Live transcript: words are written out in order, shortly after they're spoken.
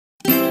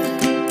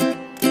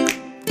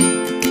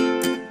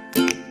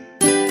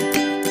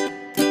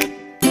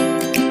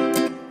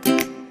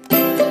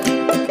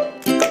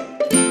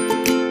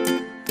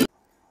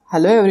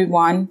Hello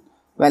everyone,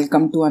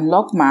 welcome to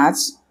Unlock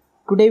Maths.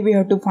 Today we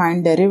have to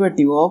find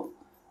derivative of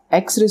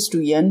x raised to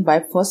n by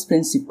first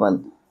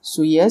principle.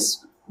 So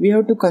yes, we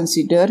have to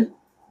consider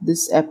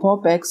this f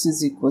of x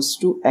is equals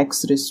to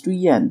x raised to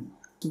n,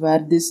 where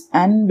this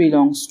n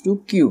belongs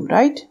to q,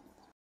 right?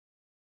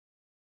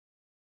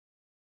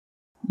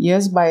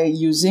 Yes, by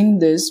using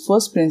this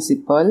first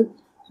principle,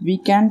 we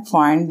can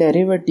find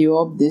derivative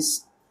of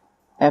this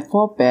f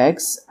of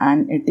x,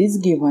 and it is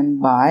given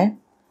by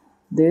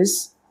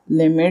this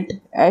limit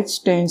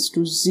h tends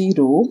to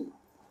 0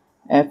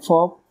 f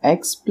of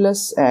x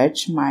plus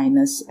h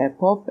minus f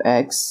of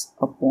x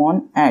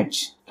upon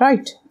h,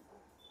 right?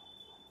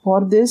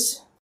 For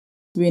this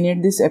we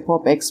need this f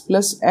of x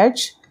plus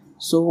h,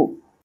 so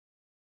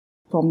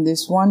from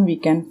this one we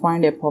can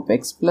find f of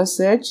x plus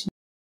h.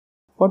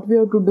 What we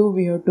have to do,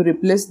 we have to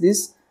replace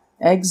this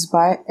x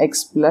by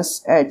x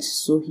plus h.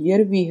 So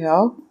here we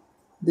have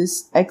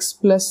this x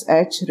plus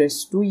h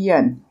raised to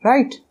n,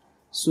 right?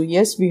 So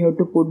yes, we have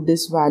to put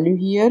this value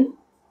here.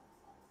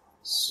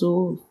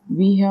 So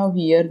we have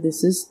here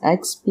this is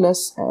x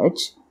plus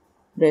h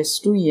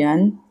raised to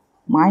n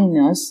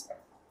minus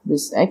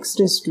this x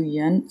raised to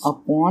n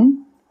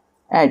upon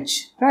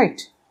h,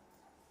 right?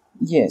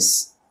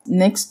 Yes.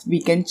 Next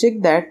we can check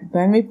that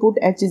when we put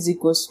h is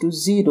equals to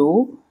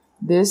 0,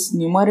 this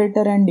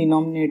numerator and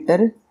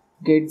denominator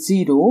get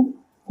 0.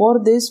 For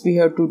this we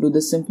have to do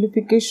the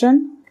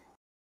simplification.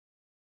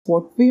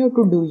 What we have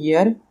to do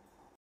here,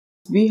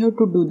 we have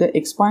to do the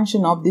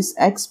expansion of this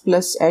x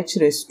plus h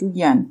raised to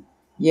n.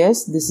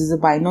 Yes, this is a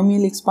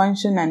binomial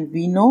expansion and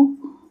we know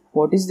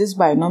what is this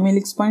binomial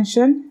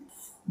expansion.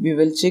 We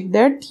will check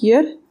that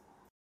here.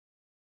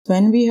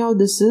 When we have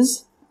this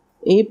is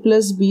a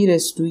plus b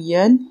raised to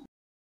n,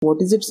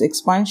 what is its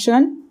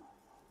expansion?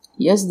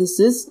 Yes, this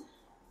is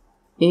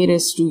a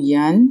raised to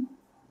n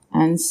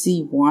and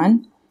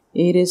c1,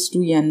 a raised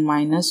to n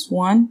minus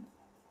 1,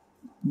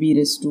 b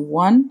raised to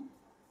 1,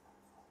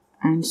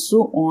 and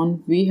so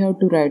on. We have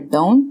to write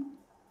down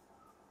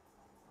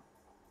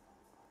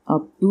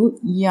up to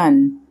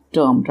n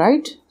term,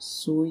 right?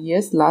 So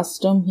yes,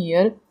 last term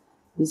here,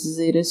 this is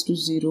a raised to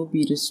 0,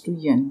 b raised to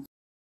n.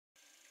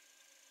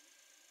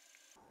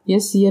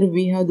 Yes, here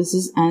we have this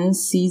is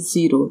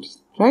nc0,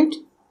 right?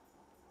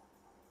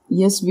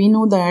 Yes, we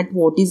know that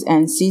what is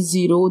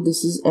nc0.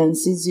 This is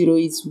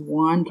nc0 is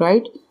 1,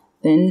 right?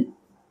 Then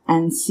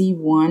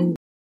nc1,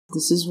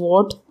 this is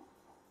what?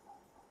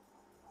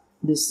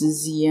 This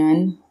is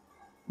n.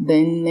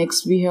 Then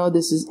next we have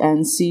this is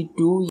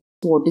nc2.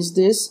 What is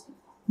this?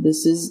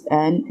 This is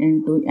n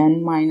into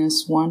n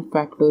minus 1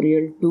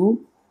 factorial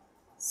 2.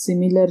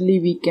 Similarly,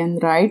 we can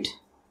write,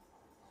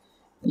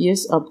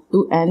 yes, up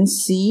to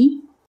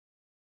nc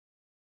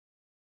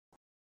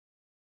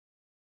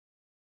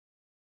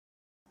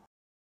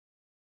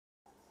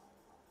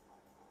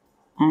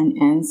and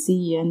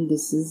ncn,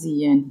 this is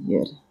n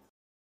here,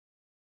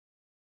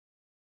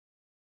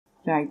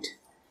 right?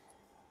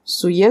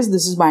 So yes,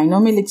 this is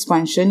binomial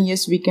expansion.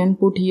 Yes, we can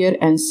put here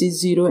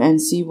nc0,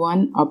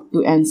 nc1 up to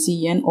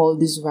ncn, all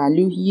this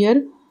value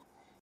here.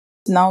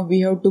 Now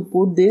we have to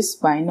put this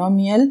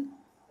binomial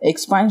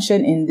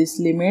expansion in this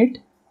limit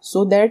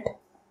so that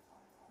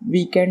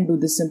we can do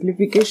the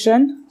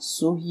simplification.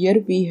 So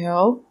here we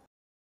have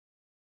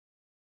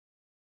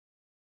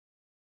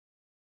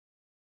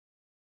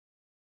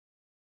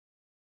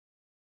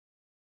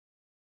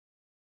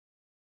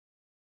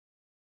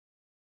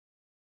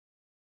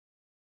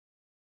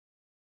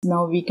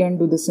now we can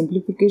do the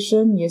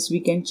simplification. Yes, we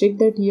can check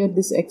that here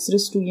this x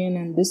raised to n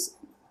and this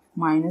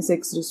minus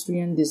x raised to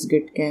n, this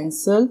get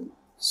cancelled.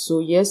 So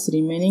yes,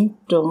 remaining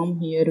term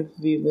here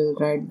we will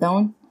write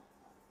down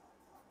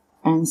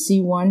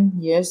nc1.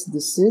 Yes,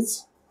 this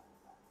is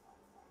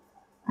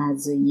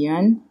as a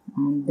n,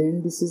 and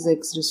then this is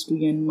x raised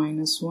to n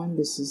minus 1,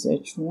 this is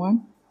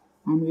h1,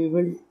 and we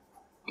will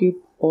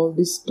keep all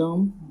this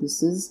term,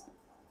 this is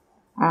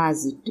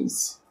as it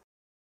is.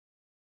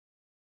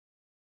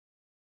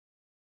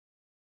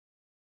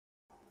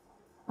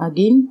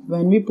 Again,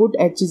 when we put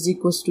h is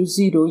equals to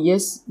 0,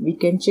 yes, we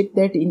can check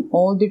that in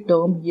all the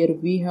term here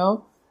we have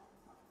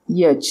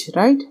h,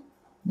 right?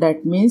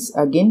 That means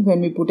again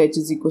when we put h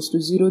is equals to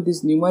 0,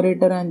 this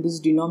numerator and this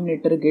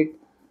denominator get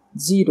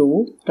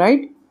 0,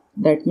 right?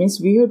 That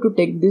means we have to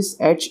take this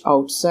h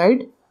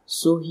outside.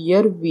 So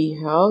here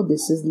we have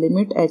this is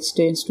limit h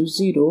tends to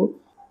 0.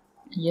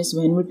 Yes,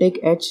 when we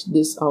take h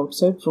this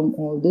outside from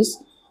all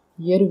this,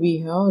 here we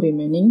have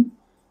remaining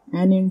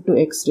n into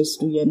x raised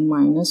to n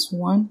minus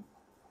 1.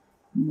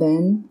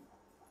 Then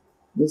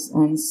this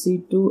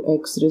nc2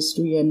 x raised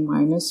to n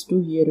minus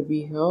 2, here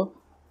we have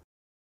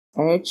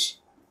h.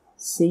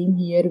 Same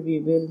here we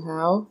will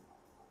have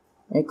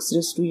x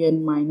raised to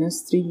n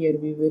minus 3, here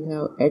we will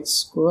have h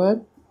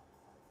square,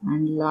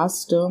 and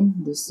last term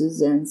this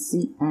is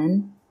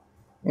ncn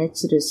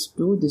h raised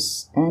to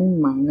this n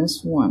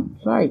minus 1,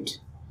 right?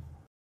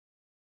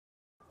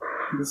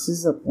 This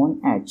is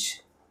upon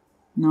h.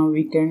 Now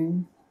we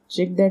can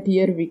check that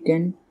here we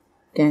can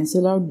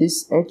cancel out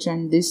this h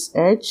and this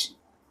h.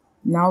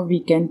 Now we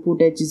can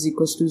put h is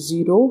equals to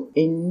 0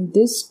 in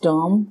this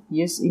term.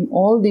 Yes, in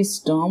all this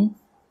term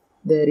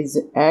there is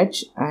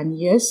h, and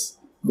yes,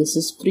 this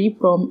is free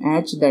from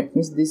h. That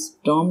means this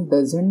term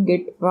doesn't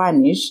get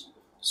vanished.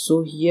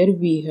 So here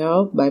we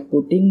have, by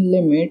putting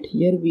limit,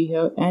 here we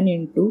have n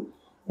into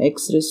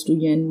x raised to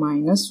n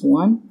minus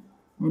 1,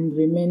 and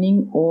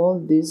remaining all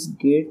this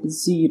get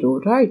 0,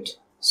 right?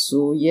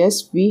 So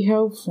yes, we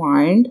have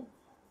find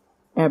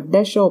f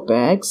dash of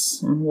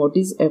x. And what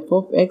is f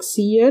of x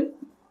here?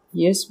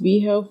 Yes,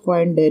 we have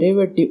find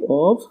derivative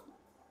of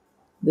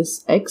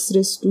this x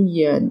raised to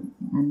n,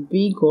 and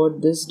we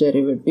got this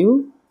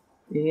derivative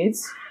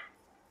is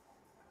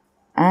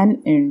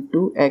n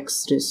into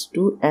x raised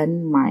to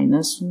n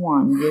minus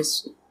 1.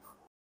 Yes,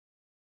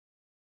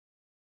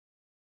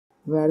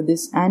 where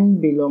this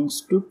n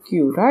belongs to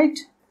q, right?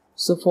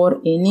 So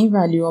for any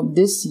value of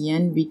this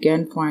n, we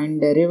can find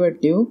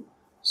derivative.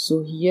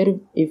 So here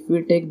if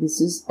we take,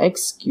 this is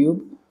x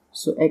cube,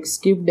 so x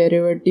cube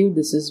derivative,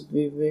 this is,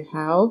 we will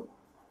have,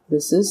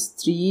 this is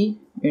 3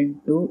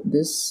 into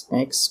this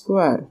x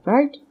square,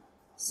 right?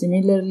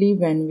 Similarly,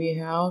 when we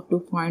have to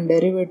find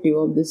derivative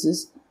of this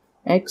is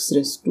x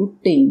raised to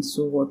 10.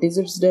 So what is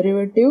its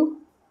derivative?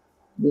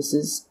 This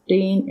is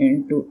 10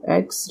 into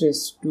x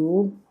raised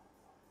to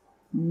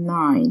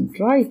 9,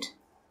 right?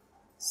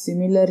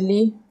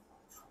 Similarly,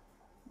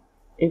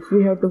 if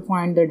we have to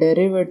find the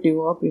derivative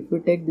of, if we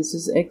take, this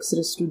is x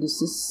raised to,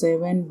 this is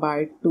 7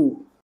 by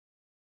 2.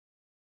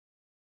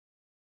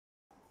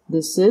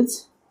 This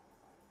is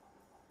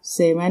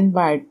 7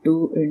 by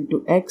 2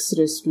 into x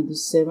raised to the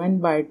 7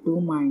 by 2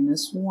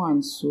 minus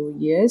 1. So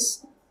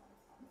yes,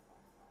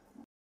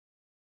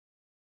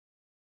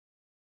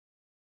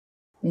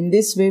 in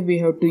this way we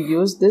have to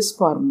use this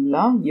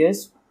formula.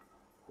 Yes,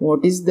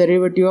 what is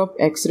derivative of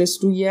x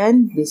raised to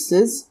n? This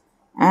is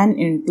n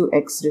into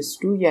x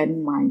raised to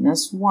n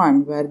minus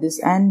 1, where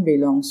this n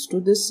belongs to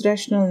this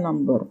rational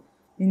number.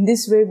 In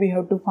this way we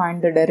have to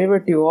find the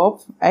derivative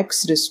of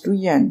x raised to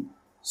n.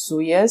 So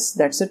yes,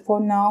 that's it for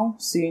now.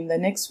 See you in the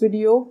next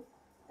video.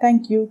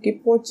 Thank you.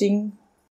 Keep watching.